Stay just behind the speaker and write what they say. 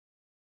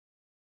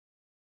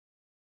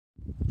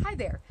Hi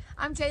there,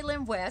 I'm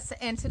Jaylynn West,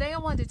 and today I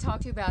wanted to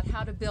talk to you about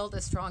how to build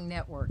a strong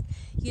network.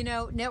 You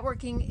know,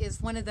 networking is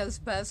one of those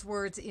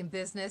buzzwords in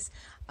business.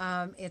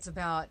 It's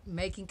about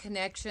making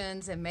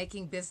connections and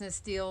making business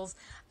deals,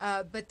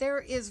 but there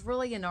is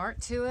really an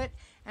art to it,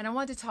 and I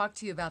wanted to talk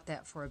to you about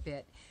that for a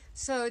bit.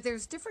 So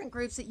there's different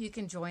groups that you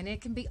can join.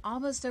 It can be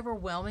almost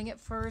overwhelming at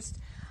first.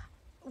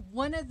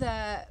 One of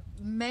the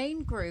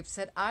main groups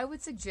that I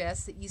would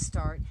suggest that you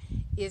start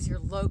is your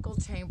local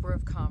chamber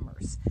of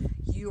commerce.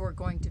 You are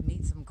going to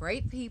meet some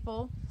great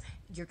people.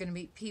 You're going to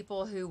meet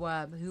people who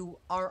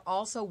are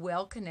also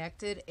well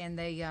connected, and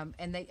they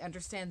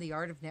understand the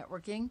art of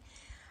networking.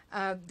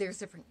 There's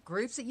different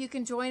groups that you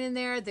can join in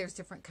there. There's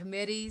different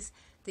committees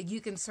that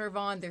you can serve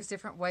on. There's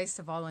different ways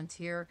to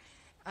volunteer.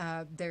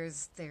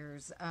 There's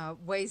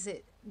ways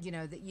that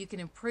that you can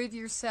improve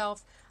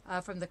yourself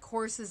from the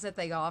courses that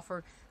they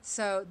offer.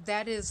 So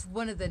that is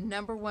one of the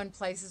number one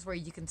places where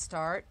you can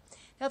start.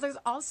 Now there's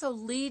also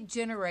lead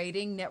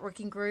generating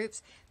networking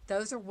groups.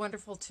 Those are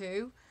wonderful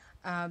too.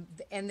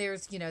 And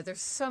there's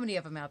so many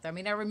of them out there. I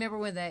mean, I remember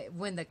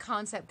when the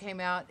concept came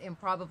out in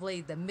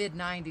probably the mid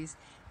 '90s.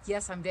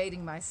 Yes, I'm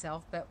dating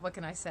myself, but what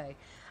can I say?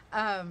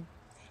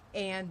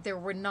 And there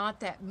were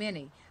not that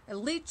many.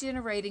 Lead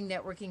generating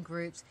networking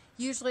groups,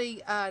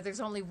 usually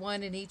there's only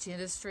one in each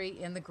industry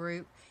in the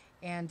group,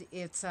 and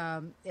it's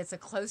a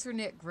closer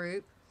knit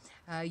group.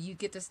 You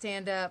get to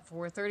stand up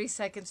for 30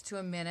 seconds to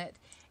a minute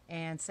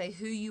and say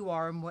who you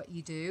are and what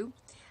you do.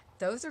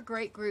 Those are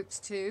great groups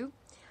too.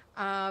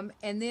 And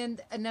then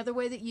another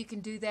way that you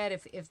can do that,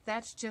 if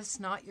that's just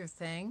not your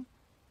thing,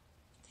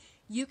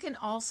 you can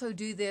also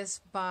do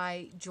this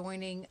by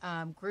joining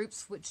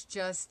groups which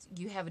just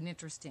you have an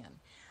interest in.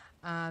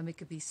 It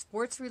could be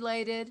sports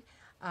related,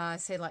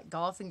 say like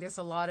golfing. There's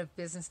a lot of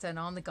business done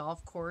on the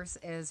golf course,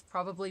 as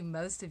probably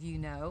most of you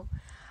know.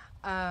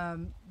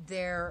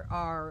 There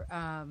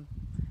are,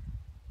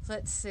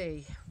 let's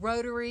see,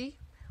 Rotary,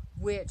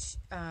 which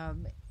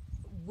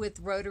with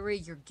Rotary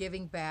you're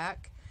giving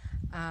back.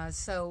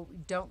 So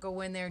don't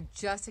go in there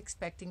just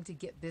expecting to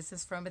get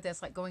business from it.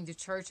 That's like going to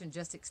church and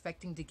just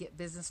expecting to get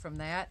business from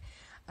that.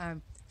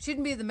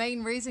 Shouldn't be the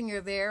main reason you're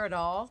there at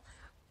all.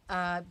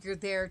 You're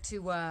there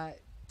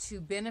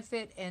to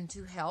benefit and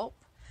to help.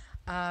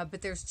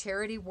 But there's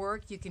charity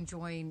work. You can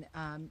join.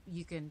 And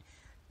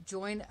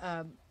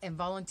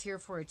volunteer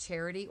for a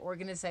charity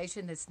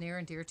organization that's near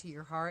and dear to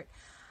your heart.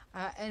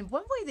 And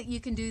one way that you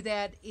can do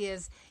that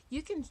is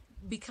you can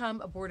become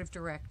a board of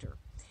director.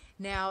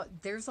 Now,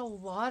 there's a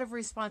lot of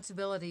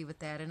responsibility with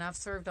that, and I've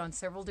served on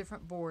several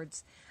different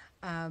boards,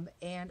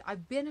 and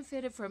I've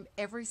benefited from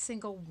every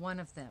single one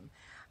of them.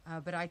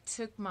 But I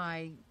took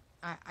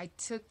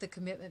the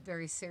commitment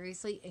very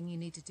seriously, and you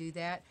need to do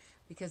that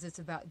because it's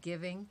about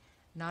giving,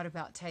 not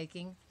about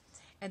taking.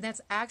 And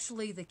that's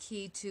actually the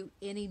key to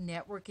any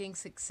networking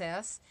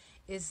success,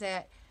 is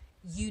that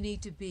you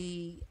need to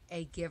be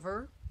a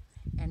giver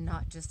and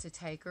not just a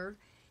taker.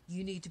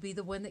 You need to be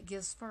the one that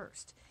gives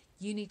first.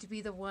 You need to be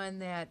the one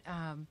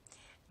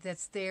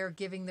that's there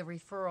giving the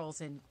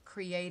referrals and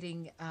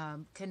creating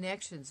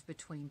connections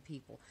between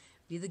people.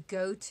 Be the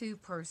go-to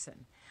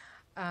person.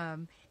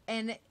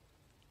 And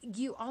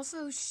you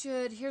also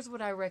should, here's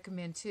what I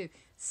recommend too.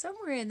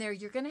 Somewhere in there,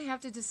 you're going to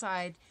have to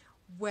decide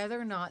whether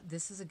or not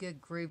this is a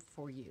good group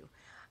for you.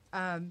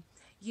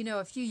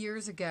 A few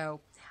years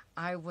ago,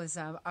 I was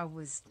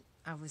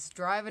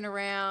driving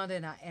around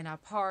and I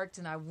parked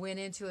and I went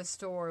into a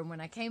store, and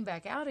when I came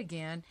back out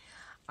again,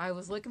 I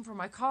was looking for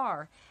my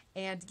car.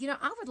 And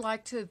I would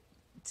like to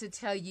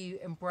tell you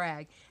and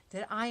brag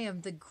that I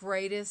am the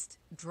greatest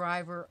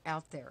driver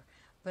out there,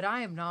 but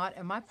I am not,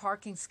 and my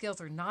parking skills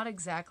are not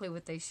exactly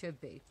what they should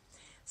be.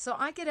 So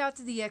I get out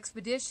to the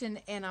Expedition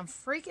and I'm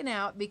freaking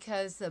out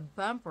because the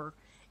bumper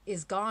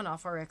is gone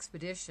off our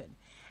Expedition.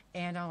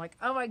 And I'm like,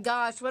 oh my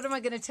gosh, what am I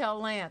going to tell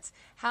Lance?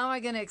 How am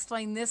I going to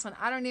explain this one?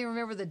 I don't even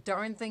remember the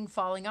darn thing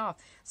falling off.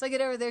 So I get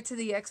over there to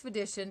the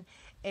Expedition,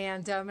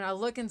 and I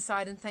look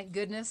inside, and thank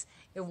goodness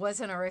it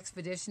wasn't our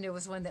Expedition. It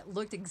was one that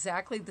looked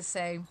exactly the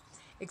same,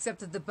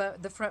 except that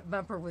the front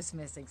bumper was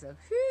missing. So,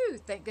 whew,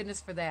 thank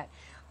goodness for that.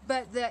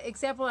 But the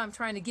example I'm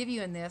trying to give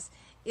you in this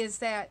is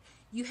that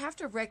you have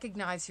to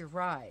recognize your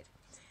ride.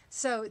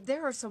 So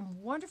there are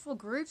some wonderful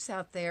groups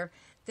out there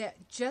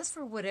that just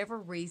for whatever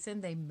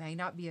reason, they may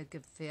not be a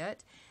good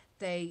fit.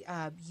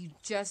 You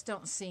just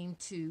don't seem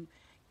to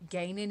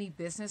gain any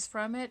business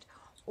from it.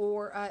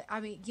 Or,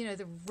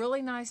 they're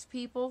really nice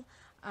people,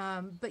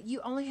 but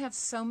you only have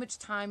so much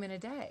time in a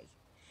day.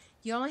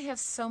 You only have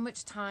so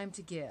much time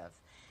to give.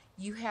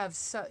 You have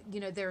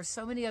there are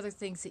so many other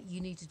things that you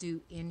need to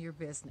do in your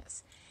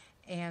business.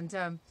 And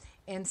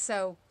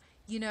so,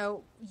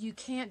 you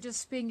can't just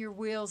spin your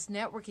wheels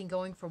networking,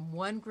 going from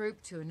one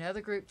group to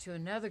another group to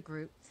another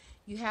group.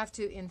 You have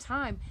to, in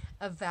time,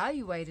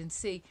 evaluate and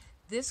see,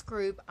 this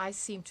group I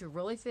seem to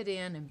really fit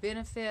in and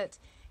benefit,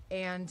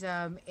 and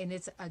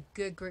it's a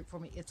good group for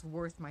me. It's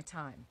worth my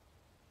time.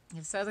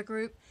 This other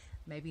group,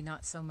 maybe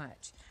not so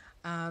much.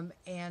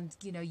 And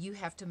you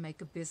have to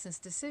make a business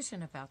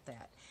decision about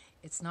that.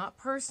 It's not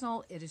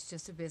personal, it is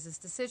just a business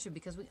decision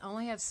because we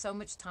only have so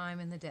much time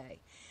in the day.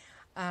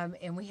 And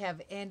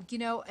you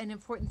know, an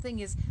important thing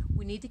is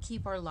we need to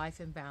keep our life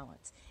in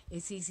balance.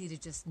 It's easy to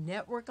just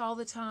network all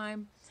the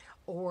time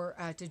or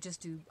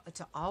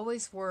to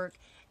always work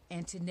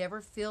and to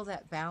never feel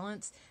that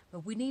balance.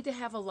 But we need to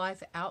have a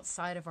life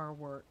outside of our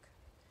work.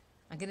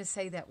 I'm going to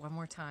say that one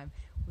more time.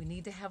 We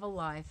need to have a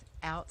life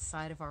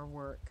outside of our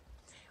work.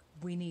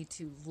 We need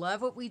to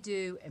love what we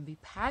do and be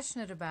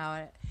passionate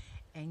about it.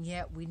 And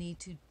yet we need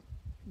to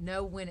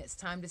know when it's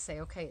time to say,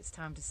 okay, it's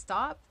time to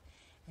stop.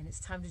 And it's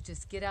time to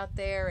just get out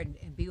there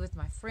and be with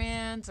my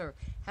friends or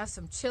have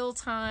some chill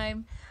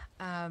time.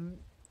 And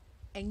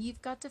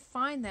you've got to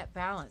find that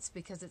balance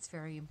because it's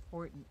very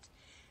important.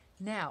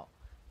 Now,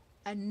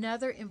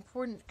 another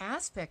important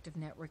aspect of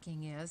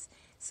networking is,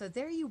 so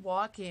there you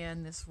walk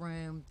in this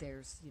room,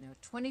 there's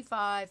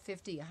 25,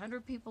 50,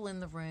 100 people in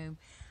the room.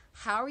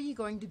 How are you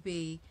going to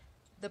be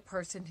the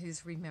person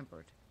who's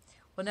remembered?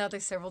 Well, now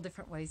there's several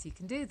different ways you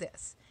can do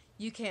this.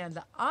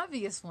 The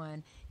obvious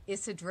one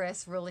is to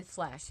dress really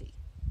flashy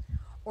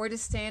or to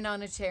stand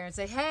on a chair and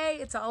say, hey,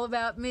 it's all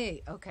about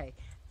me. Okay,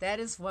 that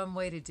is one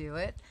way to do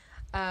it.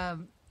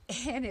 And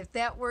if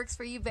that works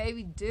for you,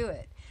 baby, do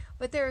it.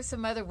 But there are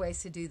some other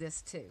ways to do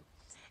this too.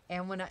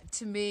 And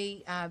to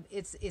me,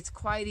 it's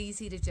quite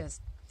easy to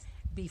just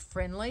be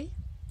friendly,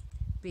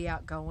 be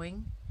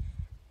outgoing.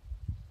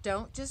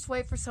 Don't just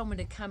wait for someone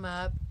to come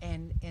up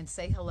and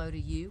say hello to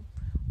you.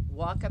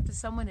 Walk up to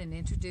someone and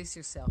introduce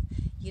yourself.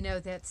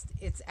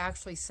 It's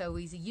actually so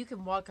easy. You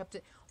can walk up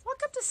to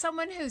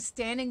someone who's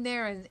standing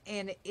there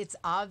and it's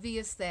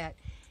obvious that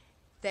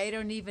they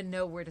don't even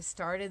know where to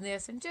start in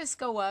this, and just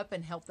go up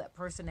and help that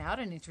person out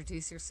and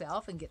introduce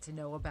yourself and get to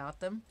know about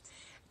them.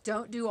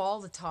 Don't do all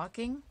the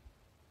talking.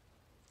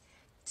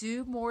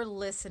 Do more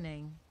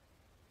listening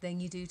than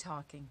you do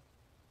talking.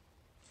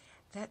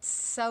 That's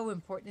so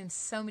important, and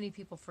so many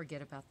people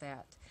forget about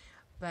that.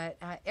 But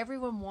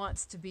everyone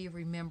wants to be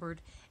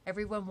remembered.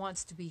 Everyone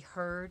wants to be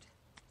heard.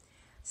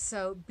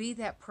 So be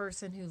that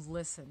person who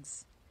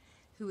listens,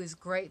 who is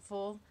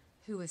grateful,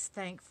 who is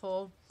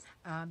thankful.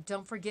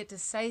 Don't forget to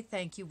say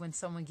thank you when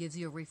someone gives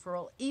you a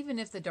referral, even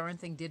if the darn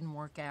thing didn't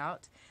work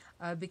out,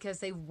 because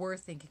they were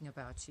thinking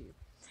about you.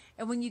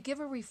 And when you give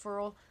a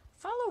referral,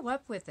 follow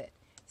up with it.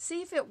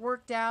 See if it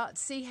worked out,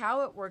 see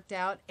how it worked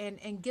out,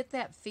 and get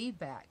that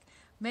feedback.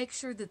 Make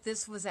sure that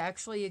this was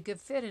actually a good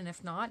fit, and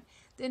if not,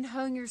 then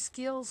hone your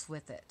skills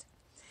with it.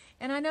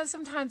 And I know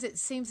sometimes it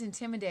seems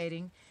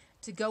intimidating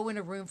to go in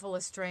a room full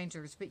of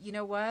strangers, but you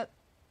know what?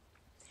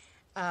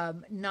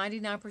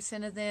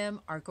 99% of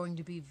them are going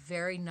to be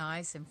very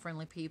nice and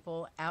friendly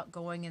people,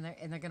 outgoing, and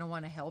they're going to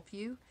want to help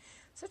you.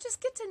 So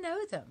just get to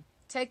know them.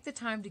 Take the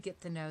time to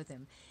get to know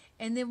them.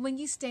 And then when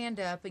you stand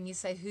up and you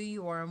say who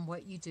you are and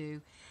what you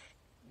do,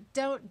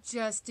 don't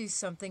just do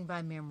something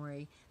by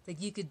memory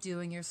that you could do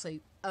in your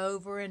sleep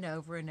over and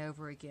over and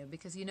over again.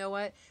 Because you know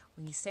what?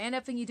 When you stand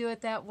up and you do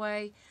it that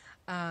way,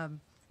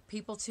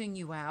 people tune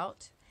you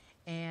out.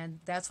 And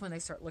that's when they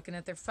start looking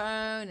at their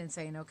phone and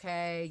saying,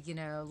 okay,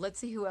 let's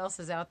see who else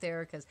is out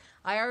there, because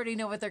I already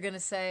know what they're going to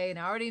say and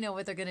I already know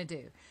what they're going to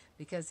do,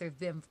 because they've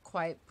been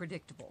quite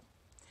predictable.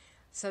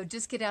 So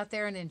just get out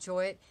there and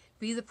enjoy it.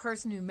 Be the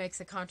person who makes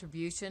a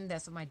contribution.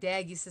 That's what my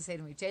dad used to say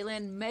to me.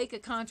 Jaylynn, make a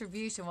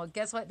contribution. Well,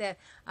 guess what, Dad?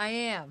 I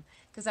am,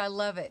 because I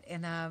love it.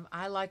 And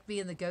I like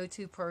being the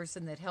go-to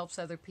person that helps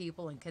other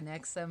people and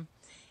connects them.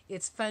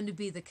 It's fun to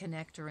be the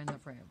connector in the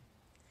room.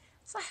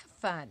 So have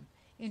fun.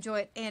 Enjoy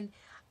it. And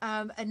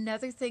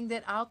another thing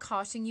that I'll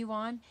caution you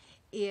on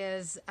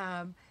is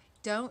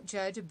don't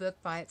judge a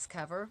book by its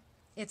cover.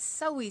 It's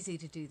so easy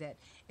to do that.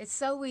 It's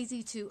so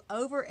easy to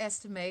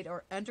overestimate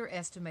or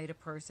underestimate a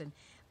person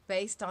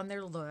based on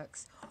their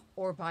looks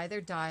or by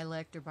their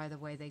dialect or by the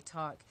way they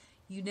talk.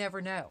 You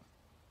never know.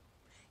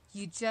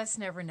 You just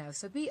never know.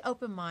 So be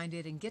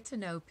open-minded and get to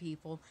know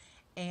people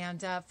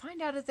and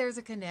find out if there's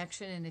a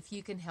connection and if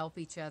you can help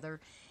each other.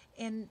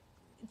 And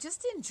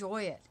just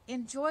enjoy it.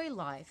 Enjoy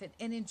life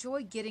and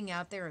enjoy getting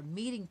out there and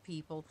meeting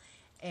people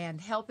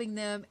and helping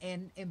them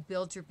and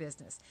build your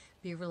business.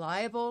 Be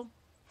reliable,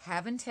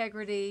 have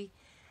integrity,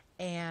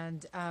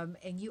 and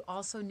you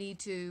also need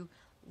to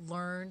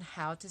learn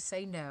how to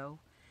say no,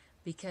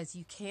 because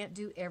you can't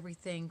do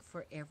everything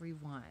for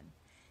everyone.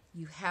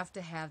 You have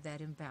to have that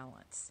in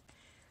balance.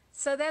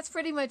 So that's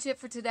pretty much it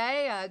for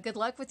today. Good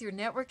luck with your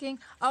networking.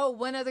 Oh,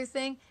 one other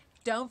thing.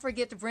 Don't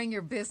forget to bring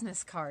your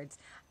business cards.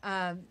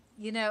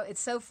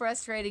 It's so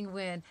frustrating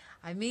when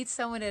I meet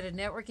someone at a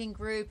networking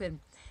group and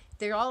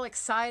they're all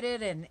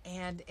excited and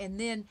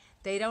then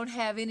they don't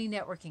have any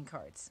networking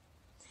cards.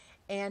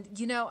 And,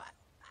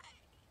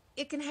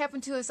 it can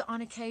happen to us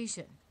on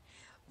occasion.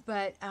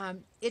 But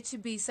it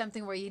should be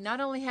something where you not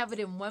only have it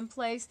in one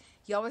place,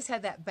 you always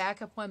have that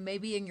backup one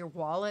maybe in your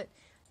wallet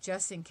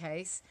just in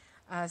case.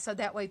 So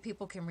that way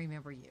people can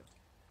remember you.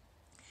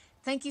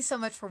 Thank you so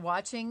much for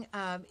watching.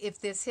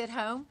 If this hit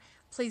home,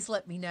 please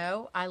let me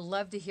know. I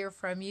love to hear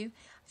from you.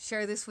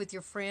 Share this with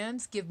your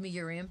friends. Give me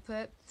your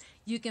input.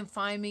 You can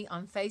find me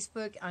on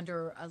Facebook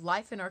under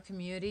Life in Our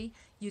Community.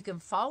 You can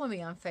follow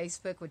me on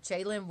Facebook with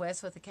Jaylin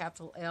West with a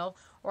capital L,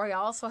 or I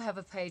also have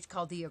a page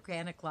called The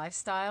Organic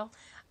Lifestyle.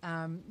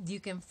 You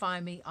can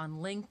find me on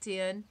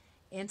LinkedIn,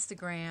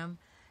 Instagram,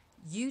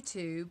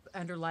 YouTube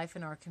under Life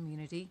in Our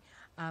Community.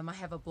 I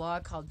have a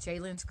blog called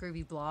Jaylin's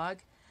Groovy Blog.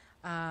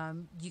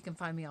 You can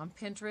find me on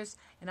Pinterest.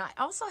 And I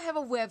also have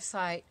a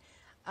website.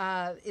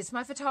 It's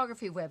my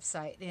photography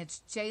website, and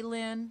it's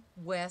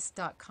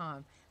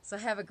jaylinwest.com. So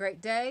have a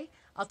great day.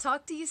 I'll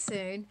talk to you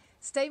soon.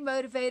 Stay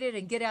motivated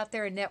and get out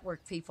there and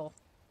network, people.